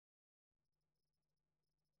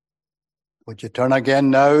Would you turn again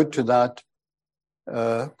now to that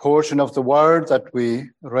portion of the word that we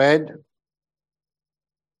read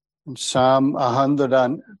in Psalm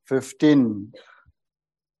 115.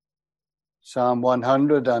 Psalm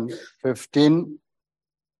 115.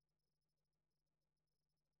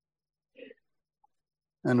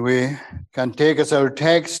 And we can take as our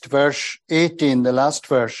text verse 18, the last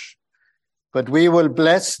verse. But we will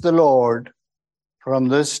bless the Lord from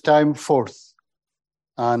this time forth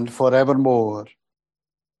and forevermore.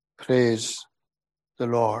 Praise the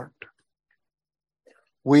Lord.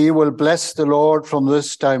 We will bless the Lord from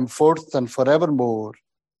this time forth and forevermore.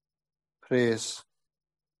 Praise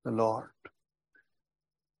the Lord.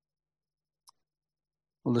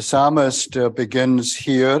 Well, the psalmist begins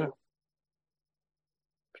here.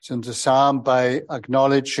 It's in the psalm by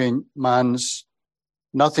acknowledging man's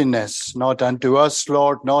nothingness. Not unto us,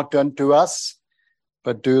 Lord, not unto us,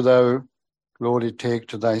 but do thou glory take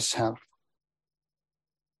to thyself.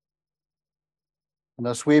 And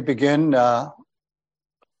as we begin a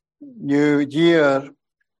new year,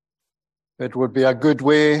 it would be a good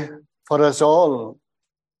way for us all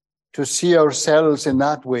to see ourselves in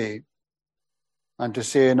that way and to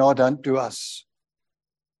say, not unto us.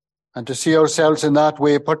 And to see ourselves in that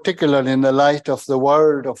way, particularly in the light of the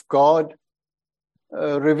Word of God,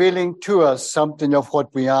 revealing to us something of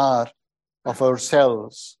what we are, of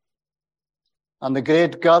ourselves, and the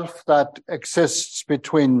great gulf that exists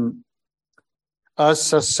between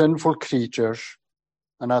us as sinful creatures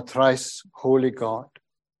and a thrice holy God.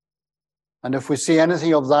 And if we see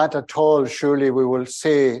anything of that at all, surely we will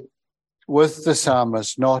say with the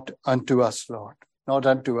psalmist, not unto us, Lord, not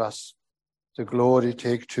unto us. The glory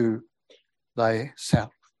take to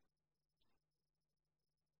thyself.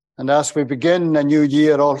 And as we begin a new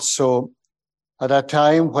year also, at a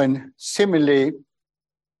time when seemingly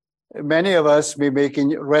many of us be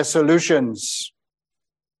making resolutions,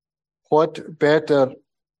 what better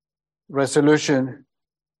resolution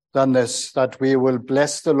than this, that we will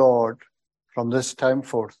bless the Lord from this time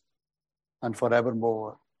forth and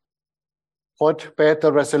forevermore? What better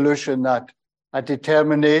resolution that a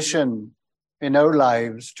determination in our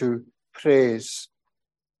lives to praise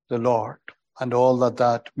the Lord and all that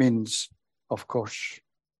that means, of course.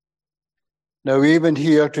 Now, even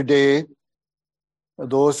here today,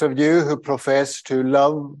 those of you who profess to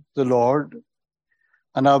love the Lord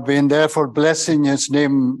and have been therefore blessing his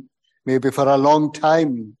name maybe for a long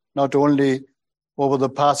time, not only over the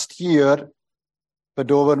past year,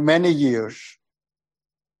 but over many years,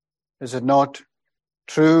 is it not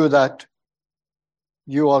true that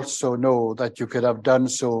you also know that you could have done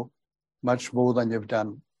so much more than you've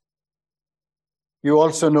done? You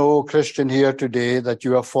also know, Christian, here today, that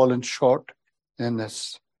you have fallen short in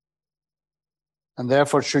this. And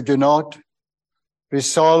therefore, should you not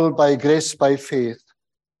resolve by grace, by faith,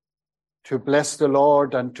 to bless the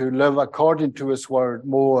Lord and to live according to his word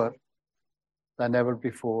more than ever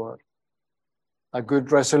before? A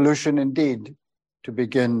good resolution indeed to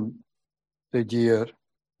begin the year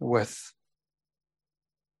with.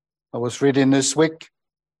 I was reading this week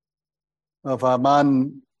of a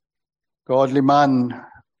man, godly man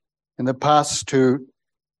in the past, who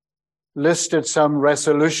listed some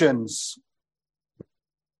resolutions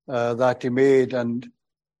that he made, and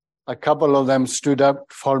a couple of them stood out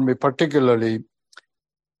for me particularly.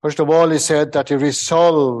 First of all, he said that he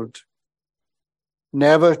resolved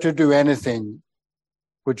never to do anything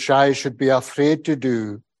which I should be afraid to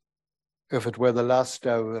do if it were the last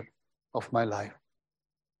hour of my life.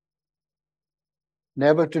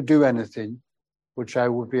 Never to do anything which I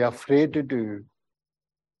would be afraid to do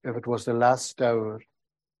if it was the last hour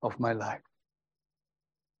of my life.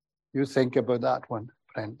 You think about that one,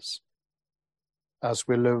 friends, as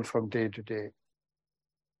we live from day to day.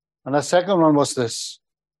 And the second one was this: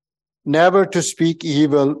 never to speak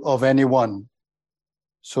evil of anyone,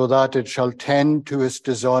 so that it shall tend to his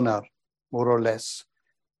dishonor, more or less.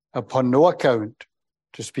 Upon no account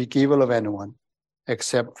to speak evil of anyone,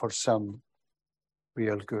 except for some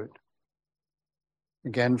real good.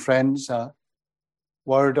 Again, friends, a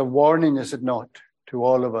word of warning, is it not, to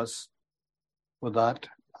all of us with that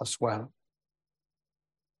as well.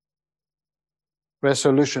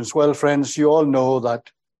 Resolutions. Well, friends, you all know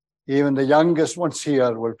that even the youngest ones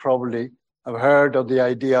here will probably have heard of the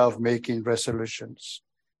idea of making resolutions.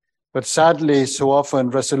 But sadly, so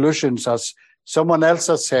often resolutions, as someone else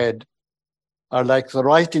has said, are like the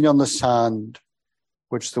writing on the sand,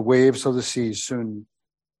 which the waves of the sea soon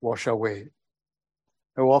wash away.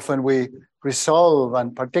 How often we resolve,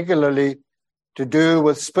 and particularly to do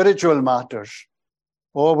with spiritual matters,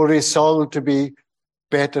 or we resolve to be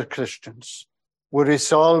better Christians, We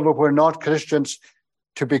resolve, if we're not Christians,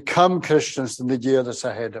 to become Christians in the year that's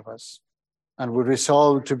ahead of us. And we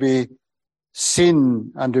resolve to be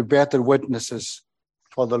seen and be better witnesses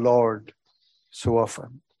for the Lord so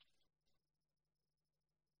often.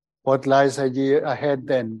 What lies a year ahead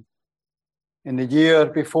then? In the year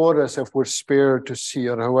before us, if we're spared to see,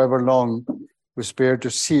 or however long we're spared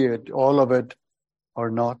to see it, all of it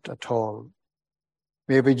or not at all.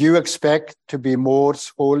 Maybe you expect to be more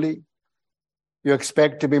holy. You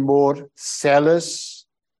expect to be more zealous.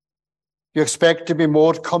 You expect to be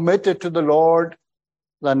more committed to the Lord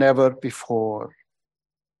than ever before.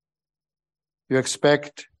 You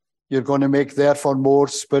expect you're going to make, therefore, more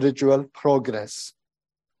spiritual progress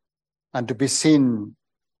and to be seen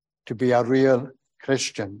to be a real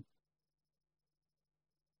Christian.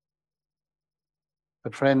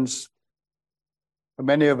 But friends, for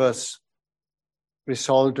many of us,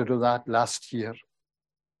 resolved to do that last year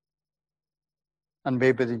and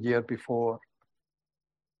maybe the year before.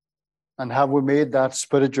 And have we made that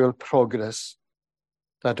spiritual progress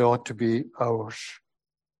that ought to be ours?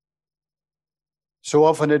 So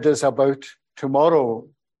often it is about tomorrow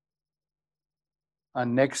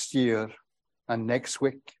and next year and next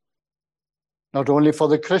week. Not only for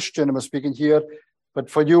the Christian, I'm speaking here, but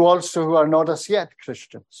for you also who are not as yet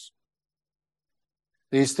Christians.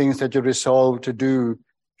 These things that you resolve to do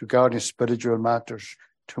regarding spiritual matters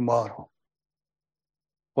tomorrow.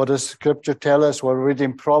 What does Scripture tell us? We're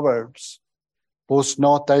reading Proverbs. Boast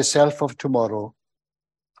not thyself of tomorrow,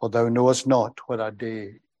 for thou knowest not what a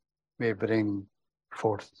day may bring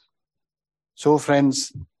forth. So,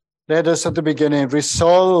 friends, let us at the beginning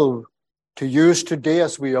resolve to use today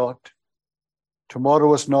as we ought.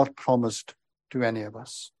 Tomorrow is not promised to any of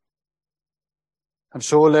us. And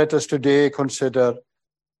so let us today consider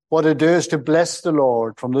what it is to bless the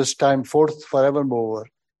Lord from this time forth forevermore,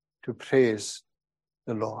 to praise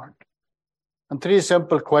the Lord. And three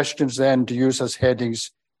simple questions then to use as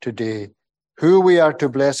headings today. Who we are to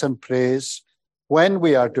bless and praise, when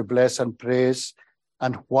we are to bless and praise,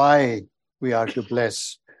 and why we are to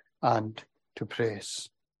bless and to praise.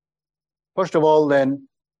 First of all, then,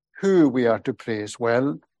 who we are to praise.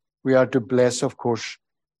 Well, we are to bless, of course,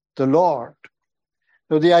 the Lord.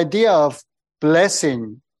 Now, the idea of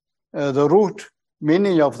blessing, the root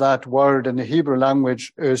meaning of that word in the Hebrew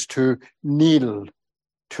language is to kneel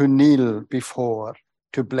before,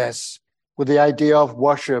 to bless, with the idea of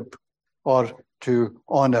worship or to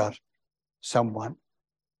honor someone.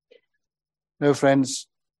 Now, friends,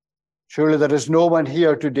 surely there is no one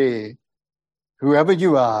here today, whoever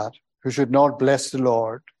you are, who should not bless the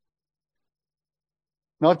Lord.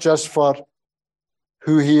 Not just for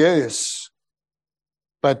who he is,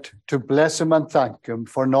 but to bless him and thank him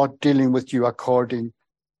for not dealing with you according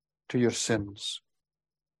to your sins.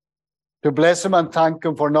 To bless him and thank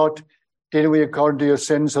him for not dealing with you according to your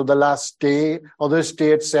sins of the last day, or this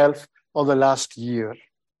day itself, or the last year.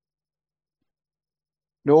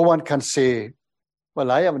 No one can say,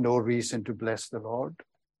 well, I have no reason to bless the Lord.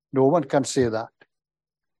 No one can say that.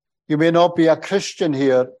 You may not be a Christian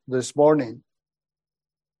here this morning,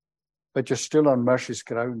 but you're still on mercy's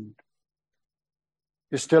ground.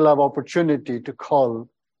 You still have opportunity to call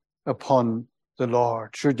upon the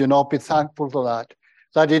Lord. Should you not be thankful for that?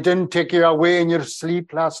 That he didn't take you away in your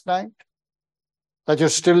sleep last night? That you're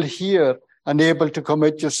still here and able to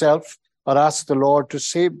commit yourself or ask the Lord to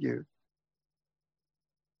save you?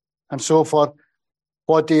 And so for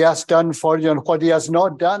what he has done for you and what he has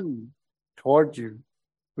not done toward you,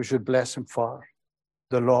 we should bless him for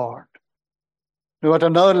the Lord. Now, at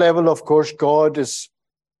another level, of course, God is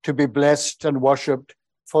to be blessed and worshipped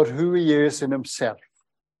for who he is in himself.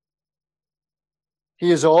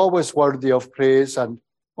 He is always worthy of praise and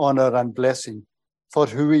honor and blessing for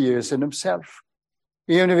who he is in himself.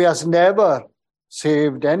 Even if he has never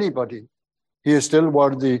saved anybody, he is still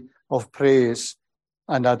worthy of praise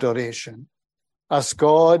and adoration. As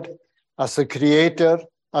God, as the creator,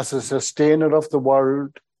 as the sustainer of the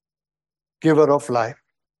world, giver of life.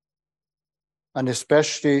 And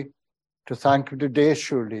especially to thank him today,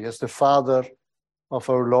 surely, as the Father of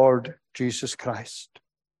our Lord Jesus Christ.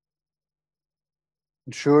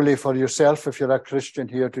 And surely for yourself, if you're a Christian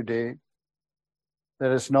here today,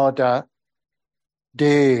 there is not a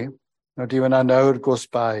day, not even an hour goes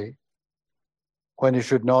by when you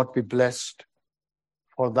should not be blessed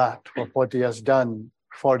for that, for what he has done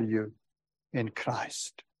for you in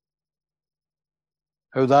Christ.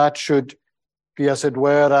 How that should be, as it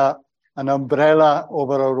were, an umbrella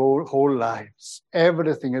over our whole lives.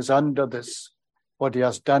 Everything is under this, what he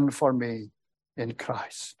has done for me in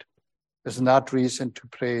Christ. Isn't that reason to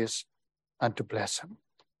praise and to bless him?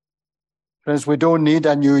 Friends, we don't need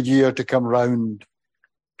a new year to come round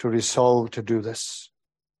to resolve to do this.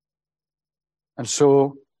 And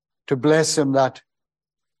so, to bless him that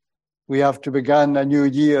we have to begin a new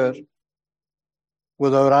year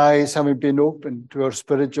with our eyes having been opened to our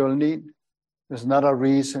spiritual need, there's not a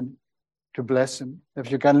reason to bless him. If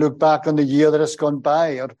you can look back on the year that has gone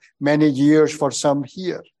by, or many years for some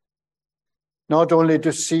here, not only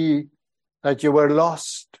to see that you were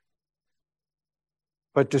lost,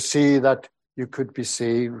 but to see that you could be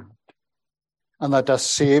saved and that a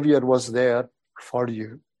Savior was there for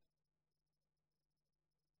you.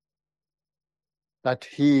 That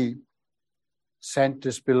he sent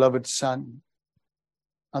his beloved Son,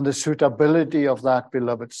 and the suitability of that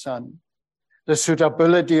beloved Son, the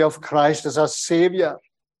suitability of Christ as a Savior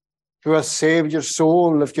who has saved your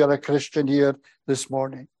soul if you're a Christian here this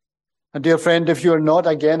morning. And dear friend, if you're not,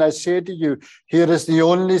 again, I say to you, here is the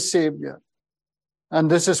only Savior. And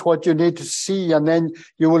this is what you need to see, and then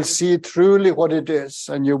you will see truly what it is,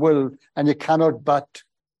 and you cannot but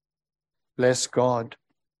bless God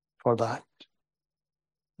for that.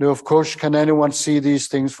 Now, of course, can anyone see these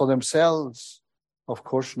things for themselves? Of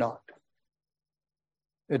course not.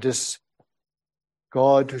 It is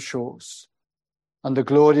God who shows. And the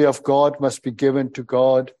glory of God must be given to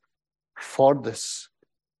God for this,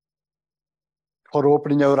 for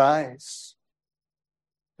opening our eyes.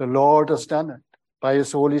 The Lord has done it. By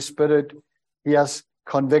his Holy Spirit, he has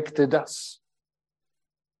convicted us.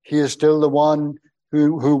 He is still the one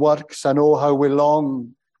who works, and oh, how we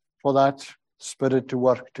long for that Spirit to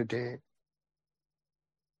work today.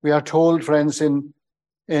 We are told, friends,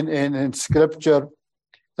 in Scripture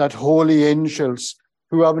that holy angels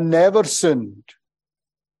who have never sinned,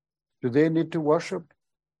 do they need to worship?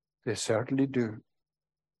 They certainly do.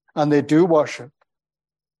 And they do worship.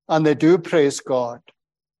 And they do praise God.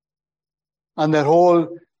 And their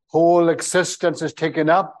whole existence is taken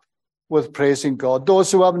up with praising God.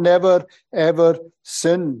 Those who have never, ever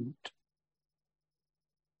sinned.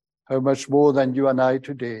 How much more than you and I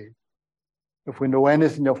today, if we know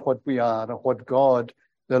anything of what we are and what God,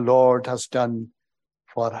 the Lord, has done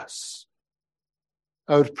for us.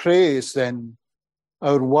 Our praise then,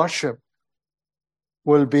 our worship,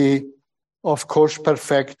 will be, of course,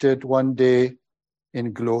 perfected one day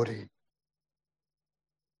in glory.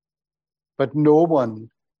 But no one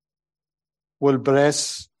will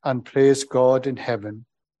bless and praise God in heaven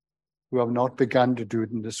who have not begun to do it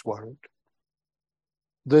in this world.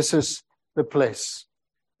 This is the place.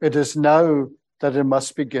 It is now that it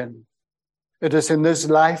must begin. It is in this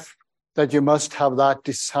life that you must have that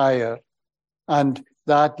desire and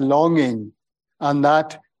that longing and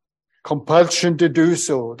that compulsion to do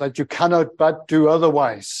so, that you cannot but do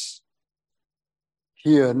otherwise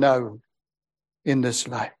here now in this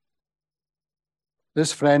life.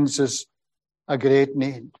 This, friends, is a great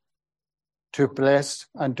need to bless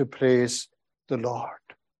and to praise the Lord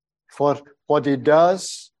for what he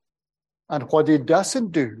does and what he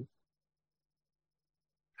doesn't do,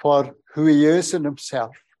 for who he is in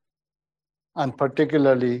himself, and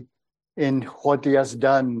particularly in what he has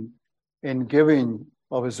done in giving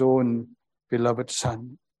of his own beloved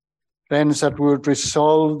Son. Friends, that we would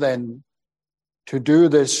resolve then to do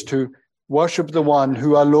this, to worship the one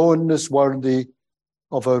who alone is worthy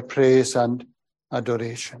of our praise and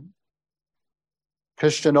adoration.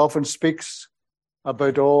 Christian often speaks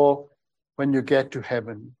about, when you get to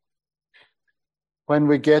heaven, when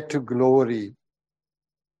we get to glory.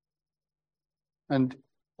 And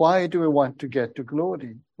why do we want to get to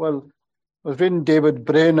glory? Well, I was reading David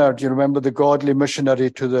Brainerd, you remember, the godly missionary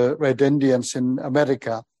to the Red Indians in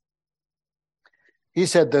America. He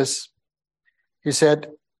said this. He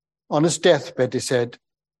said, on his deathbed, he said,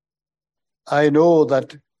 I know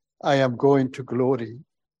that I am going to glory,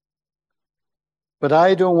 but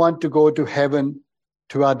I don't want to go to heaven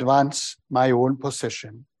to advance my own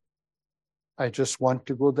position. I just want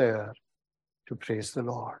to go there to praise the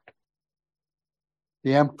Lord.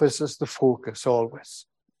 The emphasis, the focus always.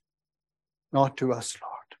 Not to us,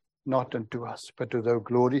 Lord, not unto us, but to thy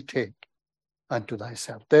glory take unto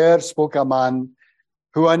thyself. There spoke a man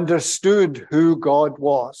who understood who God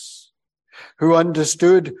was, who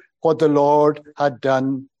understood what the Lord had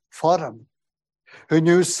done for him, who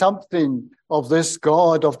knew something of this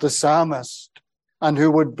God of the psalmist, and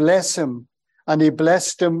who would bless him, and he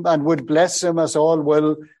blessed him and would bless him as all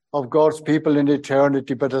will of God's people in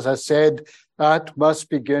eternity. But as I said, that must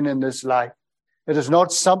begin in this life. It is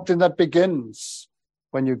not something that begins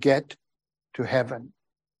when you get to heaven,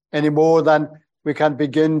 any more than we can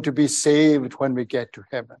begin to be saved when we get to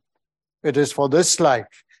heaven. It is for this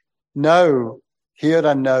life. Now, here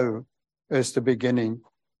and now, is the beginning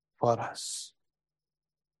for us.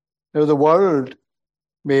 Now, the world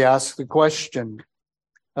may ask the question,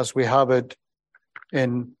 as we have it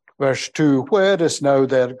in verse 2, where is now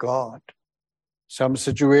their God? Some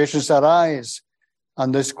situations arise,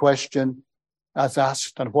 and this question is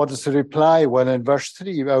asked, and what is the reply? Well, in verse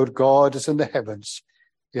 3, our God is in the heavens.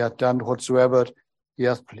 He hath done whatsoever he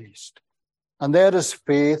hath pleased. And there is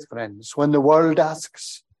faith, friends, when the world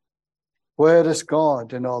asks, where is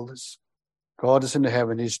God in all this? God is in the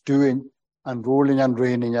heaven. He's doing and ruling and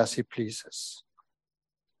reigning as he pleases.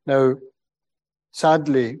 Now,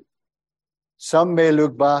 sadly, some may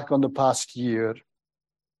look back on the past year,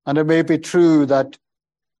 and it may be true that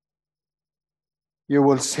you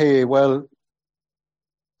will say, well,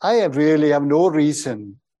 I really have no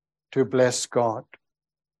reason to bless God.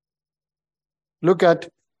 Look at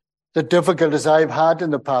the difficulties I've had in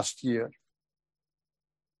the past year.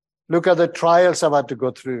 Look at the trials I've had to go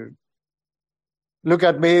through. Look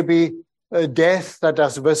at maybe a death that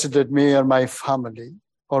has visited me or my family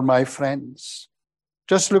or my friends.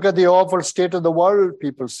 Just look at the awful state of the world,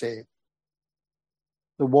 people say.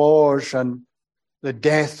 The wars and the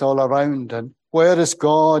death all around. And where is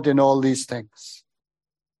God in all these things?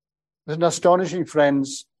 It's astonishing,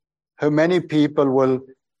 friends, how many people will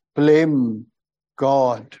blame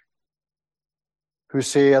God who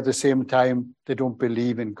say at the same time they don't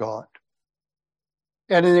believe in God.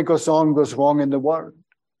 Anything goes wrong in the world.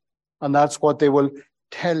 And that's what they will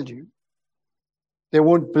tell you. They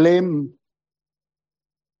won't blame.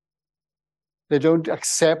 They don't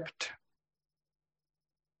accept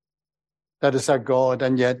that it's a God,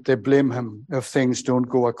 and yet they blame him if things don't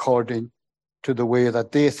go according to the way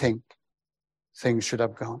that they think things should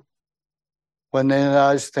have gone. When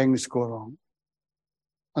as things go wrong.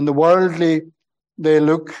 And the worldly, they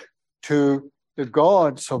look to the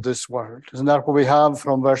gods of this world. Isn't that what we have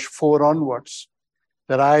from verse 4 onwards?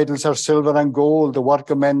 Their idols are silver and gold, the work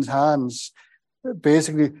of men's hands.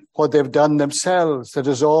 Basically, what they've done themselves. It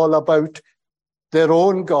is all about their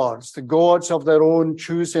own gods, the gods of their own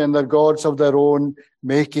choosing, the gods of their own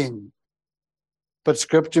making. But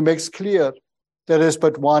Scripture makes clear there is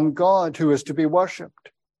but one God who is to be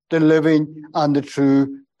worshipped, the living and the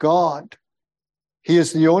true God. He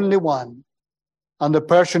is the only one. And the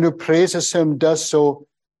person who praises him does so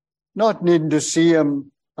not needing to see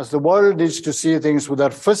him as the world needs to see things with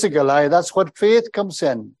their physical eye. That's what faith comes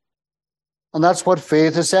in. And that's what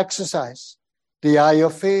faith is exercised, the eye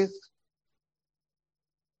of faith.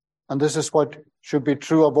 And this is what should be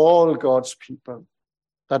true of all God's people,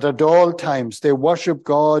 that at all times they worship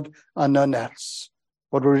God and none else.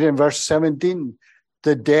 What we read in verse 17,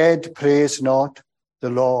 the dead praise not the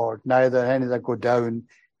Lord, neither any that go down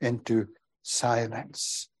into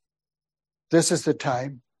silence. This is the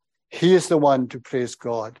time. He is the one to praise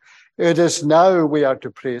God. It is now we are to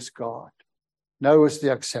praise God. Now is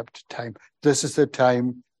the accepted time. This is the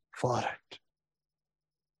time for it.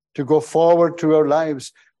 To go forward to our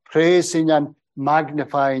lives, praising and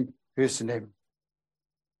magnifying his name.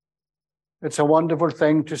 It's a wonderful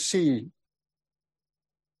thing to see.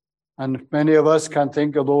 And many of us can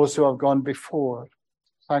think of those who have gone before.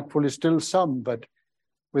 Thankfully, still some, but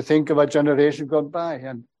we think of a generation gone by,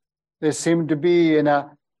 and they seem to be in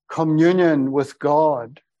a communion with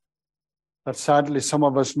God that sadly some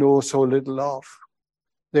of us know so little of.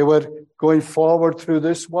 They were going forward through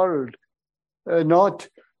this world, not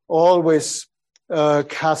always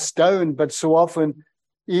cast down, but so often,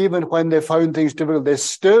 even when they found things difficult, they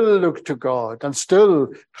still looked to God and still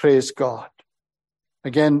praised God.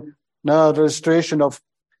 Again, now the illustration of,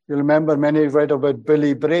 you remember many read about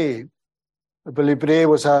Billy Bray. Billy Bray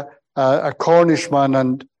was a Cornishman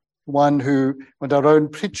and one who went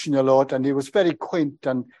around preaching a lot, and he was very quaint,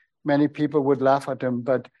 and many people would laugh at him,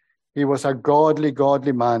 but he was a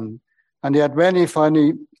godly man. And he had many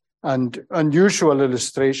funny and unusual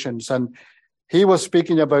illustrations. And he was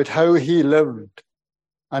speaking about how he lived.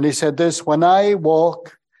 And he said this, when I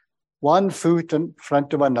walk one foot in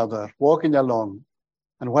front of another, walking along,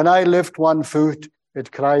 and when I lift one foot,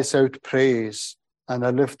 it cries out praise. And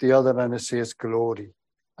I lift the other and it says glory.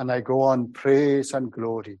 And I go on, praise and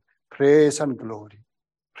glory, praise and glory,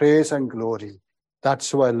 praise and glory.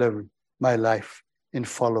 That's how I live my life in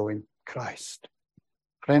following Christ.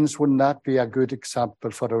 Friends, wouldn't that be a good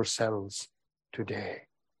example for ourselves today?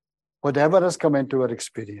 Whatever has come into our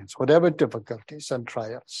experience, whatever difficulties and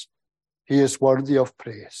trials, he is worthy of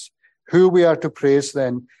praise. Who we are to praise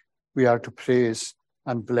then? We are to praise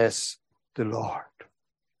and bless the Lord.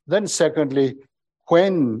 Then secondly,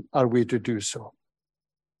 when are we to do so?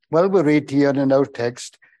 Well, we read here in our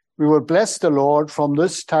text, we will bless the Lord from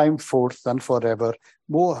this time forth and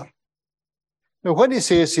forevermore. Now, when he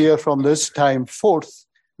says here from this time forth,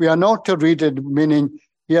 we are not to read it meaning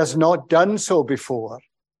he has not done so before,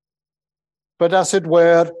 but as it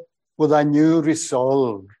were, with a new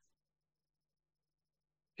resolve.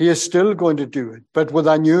 He is still going to do it, but with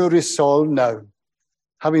a new resolve now,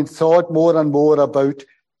 having thought more and more about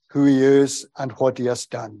who he is and what he has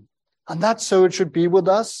done. And that's how it should be with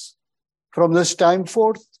us from this time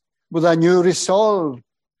forth, with a new resolve.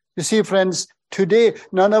 You see, friends, today,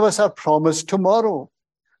 none of us are promised tomorrow.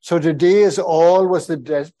 So today is always the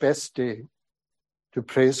best day to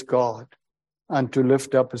praise God and to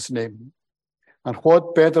lift up his name. And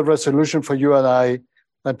what better resolution for you and I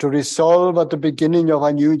than to resolve at the beginning of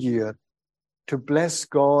a new year to bless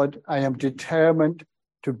God. I am determined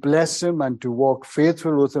to bless him and to walk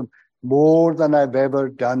faithful with him more than I've ever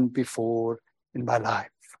done before in my life.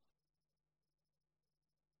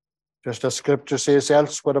 Just as scripture says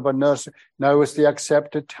elsewhere about nursing, now is the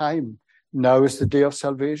accepted time. Now is the day of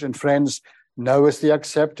salvation. Friends, now is the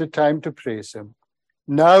accepted time to praise him.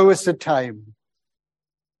 Now is the time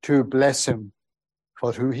to bless him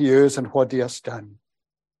for who he is and what he has done.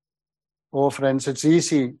 Oh, friends, it's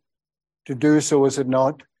easy to do so, is it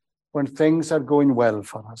not, when things are going well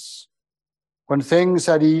for us, when things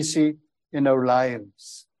are easy in our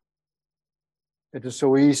lives. It is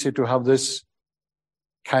so easy to have this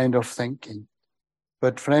kind of thinking.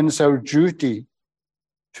 But friends, our duty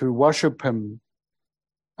to worship him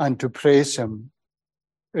and to praise him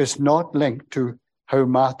is not linked to how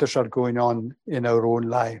matters are going on in our own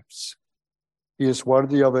lives. He is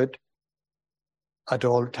worthy of it at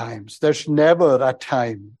all times. There's never a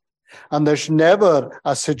time and there's never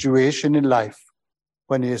a situation in life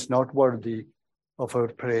when he is not worthy of our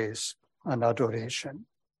praise and adoration.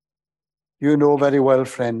 You know very well,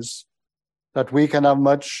 friends, that we can have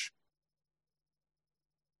much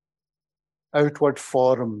outward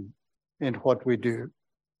form in what we do,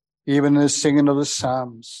 even in the singing of the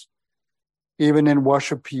Psalms, even in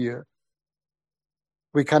worship here.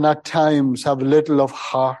 We can at times have little of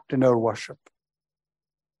heart in our worship.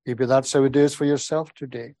 Maybe that's how it is for yourself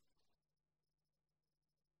today.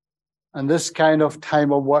 And this kind of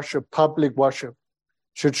time of worship, public worship,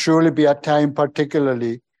 should surely be a time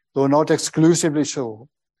particularly, though not exclusively so,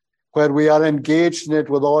 where we are engaged in it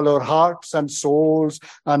with all our hearts and souls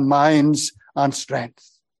and minds and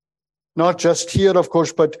strength. Not just here, of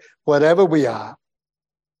course, but wherever we are.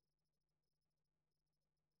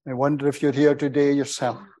 I wonder if you're here today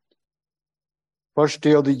yourself, first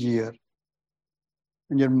day of the year,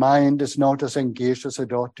 and your mind is not as engaged as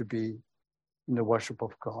it ought to be in the worship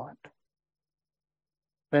of God.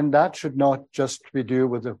 Then that should not just be due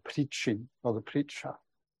with the preaching or the preacher.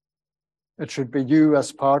 It should be you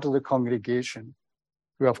as part of the congregation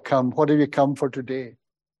who have come. What have you come for today?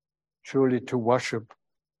 Surely to worship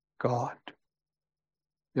God.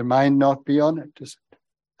 Your mind not be on it, is it?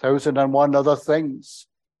 1,001 other things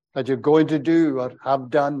that you're going to do or have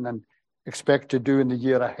done and expect to do in the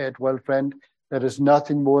year ahead. Well, friend, there is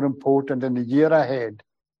nothing more important in the year ahead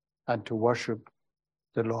than to worship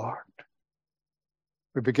the Lord.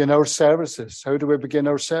 We begin our services. How do we begin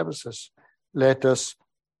our services? Let us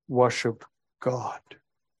worship God.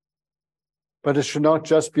 But it should not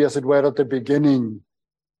just be, as it were, at the beginning.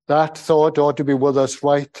 That thought ought to be with us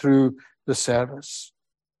right through the service.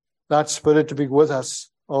 That spirit to be with us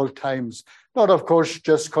all times. Not, of course,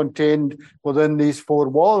 just contained within these four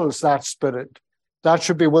walls, that spirit. That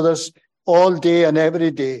should be with us all day and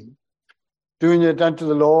every day, doing it unto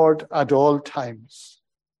the Lord at all times.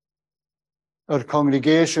 Our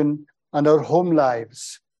congregation and our home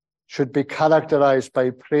lives should be characterized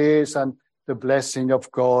by praise and the blessing of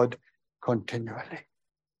God continually.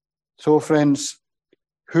 So, friends,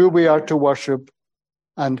 who we are to worship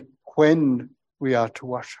and when we are to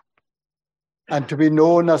worship, and to be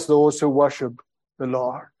known as those who worship the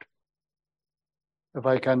Lord. If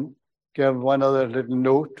I can give one other little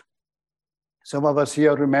note. Some of us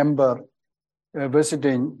here remember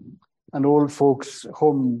visiting an old folks'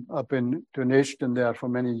 home up in Dunashton there for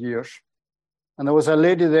many years. And there was a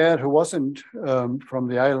lady there who wasn't from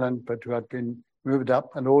the island, but who had been moved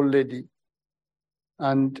up, an old lady.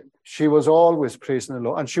 And she was always praising the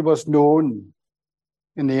Lord. And she was known.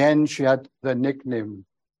 In the end, she had the nickname,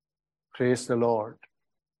 Praise the Lord.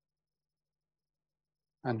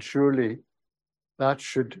 And surely that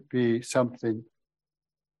should be something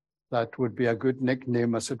that would be a good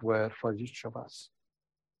nickname, as it were, for each of us.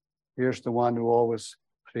 Here's the one who always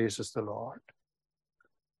praises the Lord.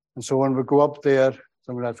 And so when we go up there,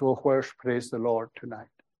 someone will say, oh, where's Praise the Lord tonight?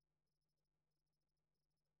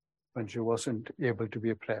 When she wasn't able to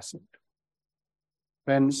be present.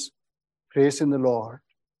 Friends, praising the Lord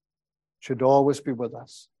should always be with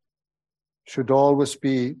us, should always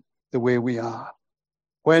be the way we are.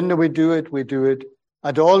 When do we do it? We do it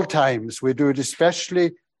at all times. We do it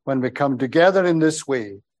especially when we come together in this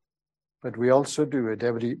way, but we also do it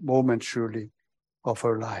every moment, surely, of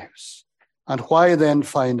our lives. And why then,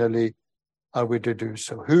 finally, are we to do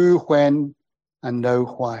so? Who, when, and now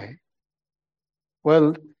why?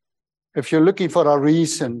 Well, if you're looking for a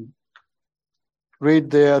reason,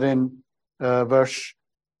 read there in verse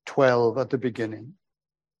 12 at the beginning.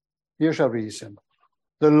 Here's a reason.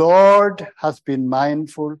 The Lord hath been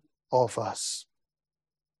mindful of us.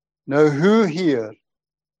 Now, who here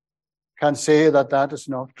can say that that is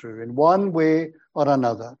not true in one way or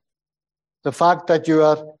another? The fact that you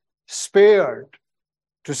are spared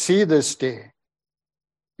to see this day,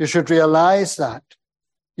 you should realize that.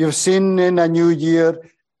 You've seen in a new year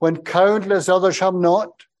when countless others have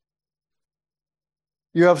not.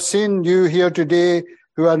 You have seen you here today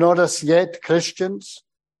who are not as yet Christians.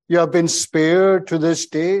 You have been spared to this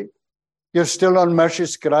day. You're still on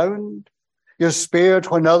mercy's ground. You're spared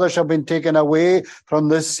when others have been taken away from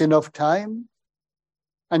this sin of time.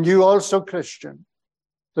 And you also, Christian,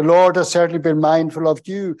 the Lord has certainly been mindful of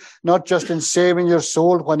you, not just in saving your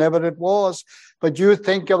soul whenever it was, but you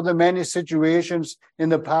think of the many situations in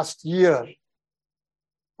the past year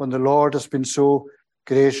when the Lord has been so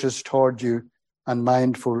gracious toward you and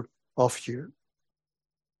mindful of you.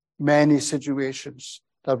 Many situations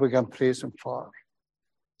that we can praise him for.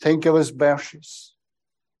 Think of his mercies.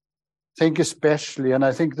 Think especially, and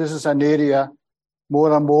I think this is an area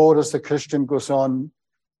more and more as the Christian goes on,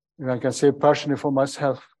 I can say personally for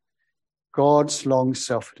myself, God's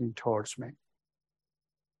long-suffering towards me.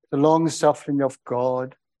 The long-suffering of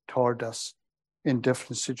God toward us in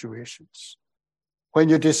different situations. When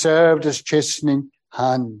you deserved his chastening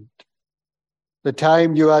hand, the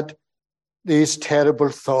time you had these terrible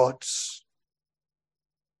thoughts,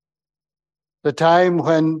 the time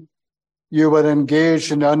when you were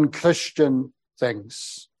engaged in unchristian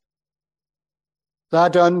things,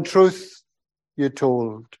 that untruth you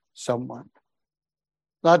told someone,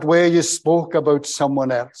 that way you spoke about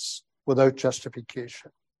someone else without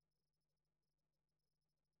justification.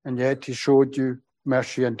 And yet he showed you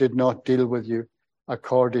mercy and did not deal with you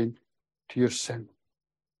according to your sin.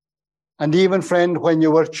 And even, friend, when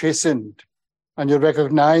you were chastened and you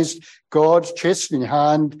recognized God's chastening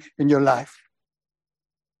hand in your life,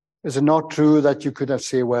 is it not true that you could have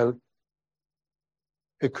said, well,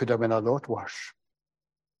 it could have been a lot worse.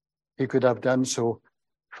 He could have done so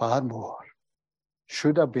far more.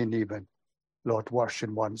 Should have been even a lot worse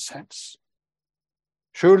in one sense.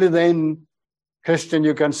 Surely then, Christian,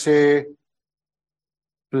 you can say,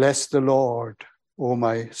 bless the Lord, O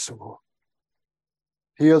my soul.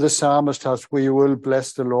 Here the psalmist has, we will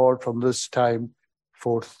bless the Lord from this time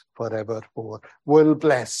forth forevermore. Will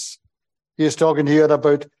bless. He is talking here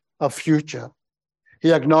about a future.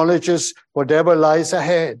 He acknowledges whatever lies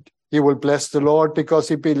ahead. He will bless the Lord because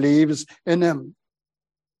he believes in him.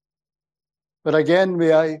 But again,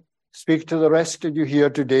 may I speak to the rest of you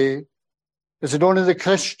here today. Is it only the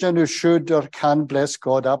Christian who should or can bless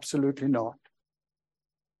God? Absolutely not.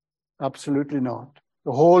 Absolutely not.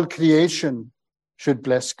 The whole creation should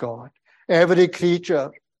bless God. Every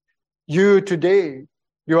creature. You today,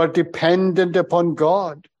 you are dependent upon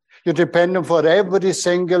God. You're dependent for every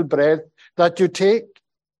single breath that you take.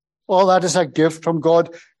 All that is a gift from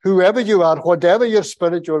God. Whoever you are, whatever your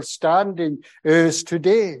spiritual standing is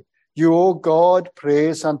today, you owe God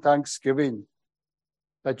praise and thanksgiving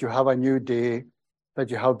that you have a new day,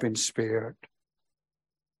 that you have been spared.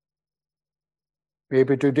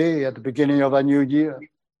 Maybe today, at the beginning of a new year,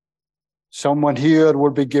 someone here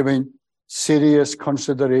will be giving serious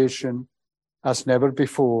consideration as never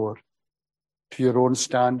before to your own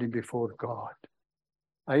standing before God.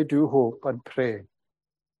 I do hope and pray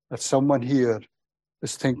that someone here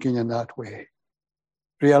is thinking in that way,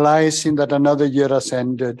 realizing that another year has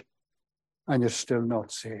ended and you're still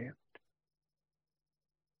not saved.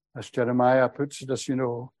 As Jeremiah puts it, as you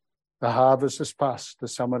know, the harvest is past, the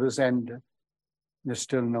summer is ended, and you're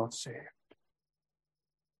still not saved.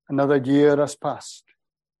 Another year has passed,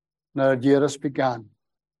 another year has begun,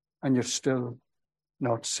 and you're still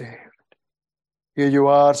not saved. Here you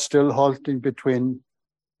are still halting between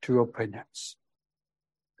two opinions,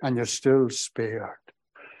 and you're still spared,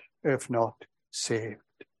 if not saved.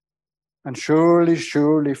 And surely,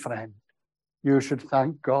 surely, friend, you should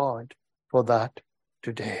thank God for that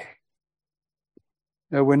today.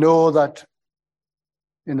 Now we know that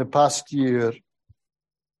in the past year,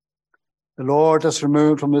 the Lord has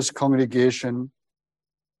removed from this congregation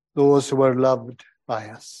those who were loved by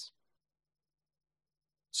us.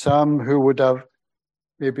 Some who would have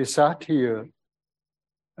maybe sat here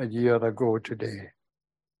a year ago today.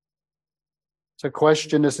 It's a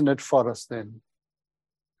question, isn't it, for us then?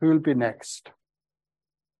 Who'll be next?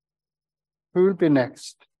 Who'll be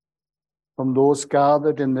next from those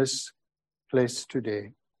gathered in this place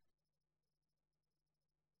today?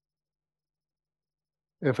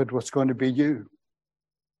 If it was going to be you,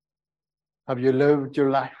 have you lived your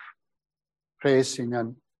life praising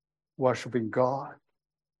and worshiping God?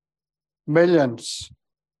 Millions,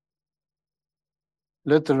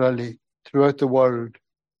 literally, throughout the world,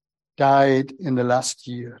 died in the last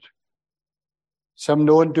year. Some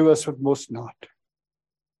known to us, but most not.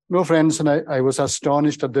 No, friends, and I was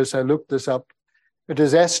astonished at this. I looked this up. It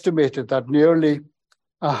is estimated that nearly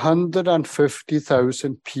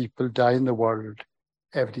 150,000 people die in the world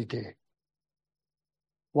every day.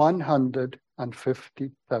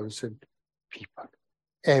 150,000 people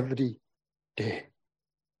every day.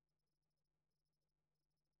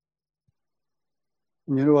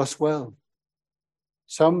 And you know as well,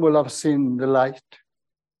 some will have seen the light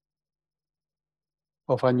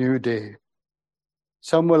of a new day.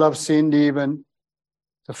 Some will have seen even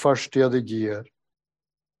the first day of the year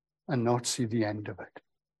and not see the end of it.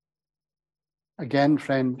 Again,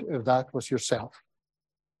 friend, if that was yourself,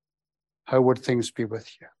 how would things be with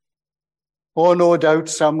you? Oh, no doubt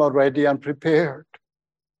some are ready and prepared,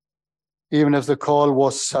 even if the call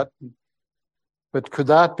was sudden. But could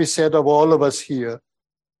that be said of all of us here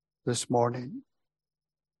this morning?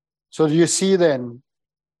 So do you see then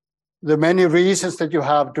the many reasons that you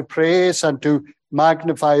have to praise and to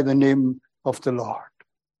magnify the name of the Lord,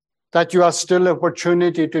 that you have still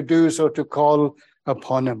opportunity to do so, to call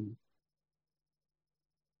upon him.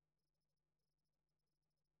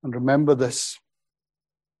 And remember this,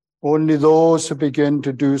 only those who begin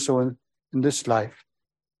to do so in this life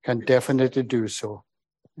can definitely do so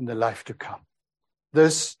in the life to come.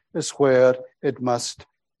 This is where it must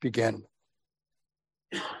begin.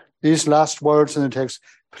 These last words in the text,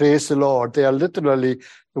 praise the Lord, they are literally,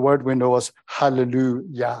 the word we know as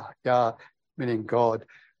hallelujah, Yah meaning God.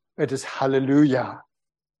 It is hallelujah.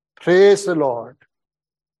 Praise the Lord.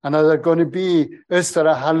 And is there going to be, is there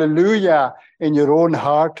a hallelujah in your own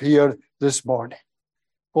heart here this morning?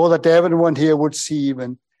 Oh, that everyone here would see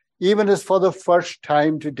even as for the first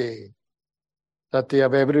time today, that they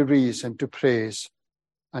have every reason to praise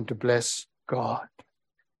and to bless God.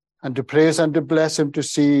 And to praise and to bless him, to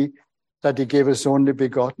see that he gave his only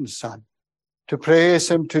begotten Son. To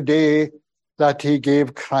praise him today that he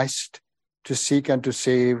gave Christ to seek and to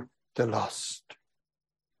save the lost.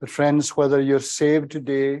 But friends, whether you're saved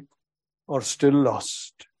today or still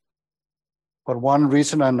lost, for one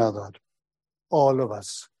reason or another, all of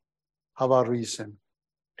us have a reason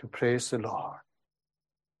to praise the Lord.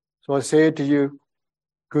 So I say to you,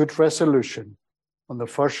 good resolution on the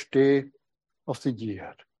first day of the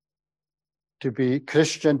year. To be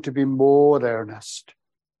Christian, to be more earnest,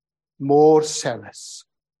 more zealous,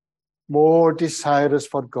 more desirous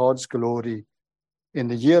for God's glory in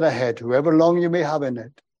the year ahead, however long you may have in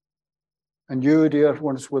it. And you, dear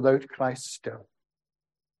ones, without Christ still,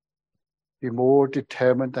 be more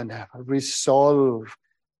determined than ever. Resolve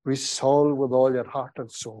with all your heart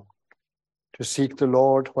and soul to seek the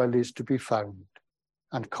Lord while he is to be found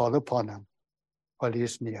and call upon him while he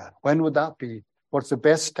is near. When would that be? What's the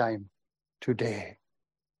best time? Today.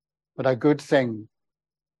 But a good thing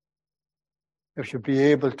if you be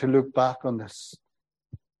able to look back on this.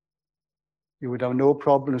 You would have no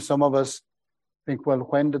problem. Some of us think, well,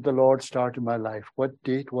 when did the Lord start in my life? What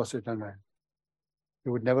date was it? And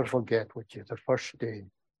you would never forget, would you? The first day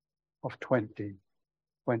of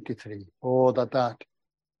 2023. Oh, that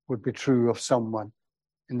would be true of someone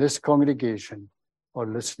in this congregation or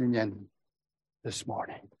listening in this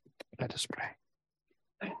morning. Let us pray.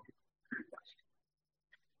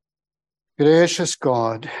 Gracious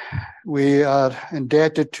God, we are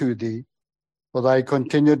indebted to thee for thy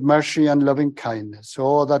continued mercy and loving kindness.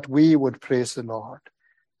 Oh, that we would praise the Lord,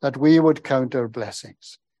 that we would count our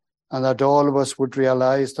blessings, and that all of us would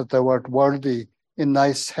realize that thou art worthy in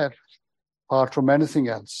thyself, apart from anything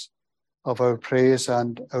else, of our praise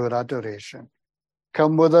and our adoration.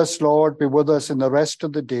 Come with us, Lord, be with us in the rest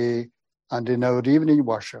of the day and in our evening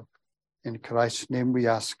worship. In Christ's name we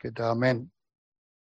ask it. Amen.